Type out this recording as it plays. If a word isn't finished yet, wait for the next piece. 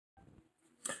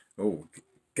Oh,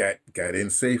 got in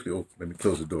safely. Oh, let me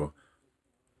close the door.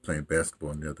 Playing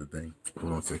basketball and the other thing.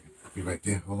 Hold on a second. Be right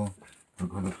there. Hold on. I'm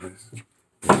going to place.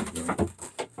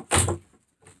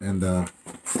 And oh,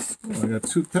 I got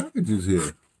 2 packages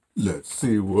here. Let's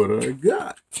see what I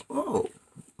got. Oh,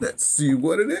 let's see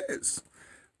what it is.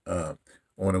 On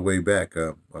the way back,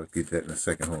 I'll get that in a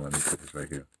second. Hold on, let me put this right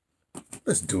here.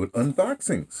 Let's do an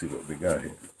unboxing. See what we got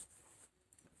here.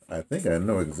 I think I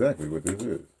know exactly what this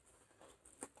is.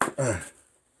 I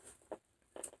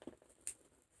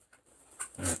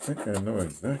think I know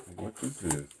exactly what this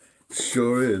is.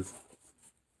 Sure is.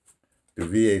 The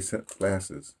VA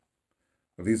glasses.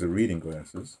 Well, these are reading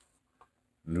glasses.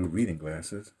 New reading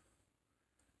glasses.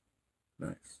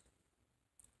 Nice.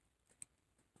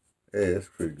 Hey, that's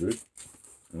pretty good.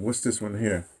 And what's this one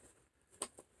here?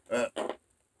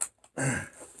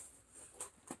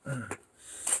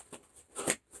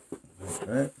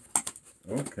 That.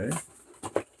 Okay.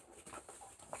 Let's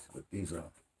see what these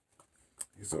are.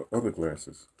 These are other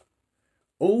glasses.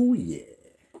 Oh, yeah.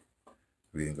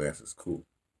 Reading glasses. Cool.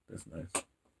 That's nice.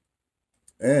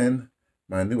 And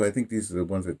my new, I think these are the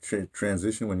ones that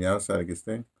transition when you're outside, I guess,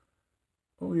 thing.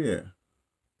 Oh, yeah.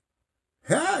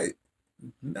 Hi.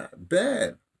 Not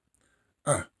bad.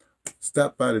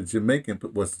 Stopped by the Jamaican,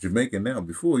 what's Jamaican now?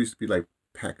 Before it used to be like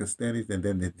Pakistanis, and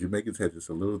then the Jamaicans had just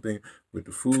a little thing with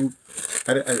the food.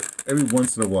 Every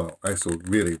once in a while,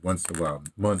 really once in a while,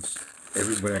 months,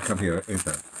 when I come here,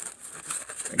 anytime,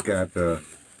 I got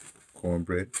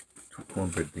cornbread, 2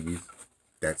 cornbread thingies.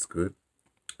 That's good.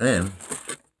 And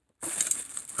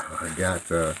I got,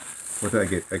 what did I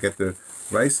get? I got the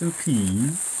rice and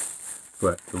peas,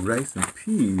 but the rice and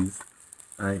peas,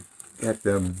 I got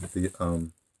them,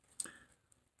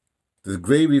 the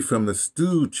gravy from the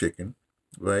stewed chicken,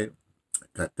 right?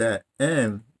 Got that,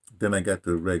 and then I got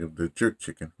the jerk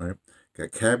chicken, right?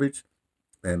 Got cabbage,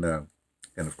 and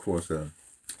of course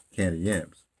candied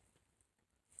yams.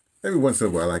 Every once in a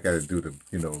while, I got to do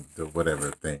the whatever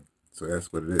thing. So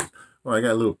that's what it is. Oh, I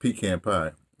got a little pecan pie.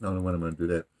 I don't know when I'm gonna do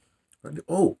that.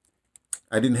 Oh,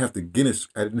 I didn't have to Guinness.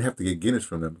 I didn't have to get Guinness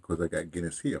from them because I got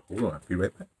Guinness here. Hold on, I'll be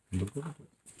right back.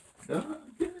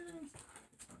 Guinness.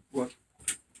 What?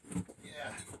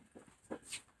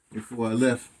 Before I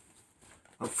left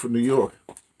up from New York,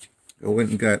 I went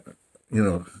and got,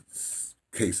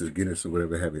 cases of Guinness or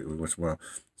whatever have it once in a while.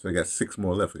 So I got 6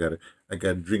 more left. I got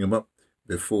to drink them up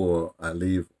before I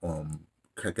leave. I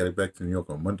got it back to New York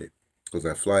on Monday because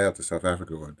I fly out to South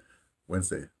Africa on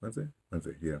Wednesday. Wednesday,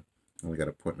 yeah. Only got an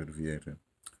appointment at VA then.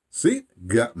 See,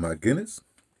 got my Guinness.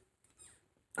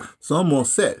 So I'm all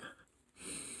set.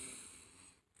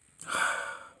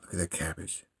 Look at that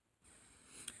cabbage.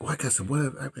 Oh, I got some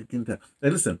whatever. I got getting down. Hey,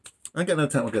 listen, I got no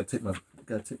time. I gotta take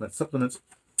my supplements.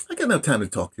 I got no time to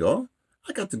talk, y'all.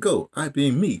 I got to go. I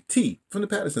being me, T from the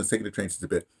Pattersons, taking the train to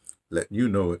Tibet, letting you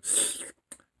know it.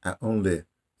 I only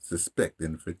suspect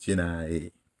in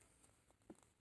Virginia.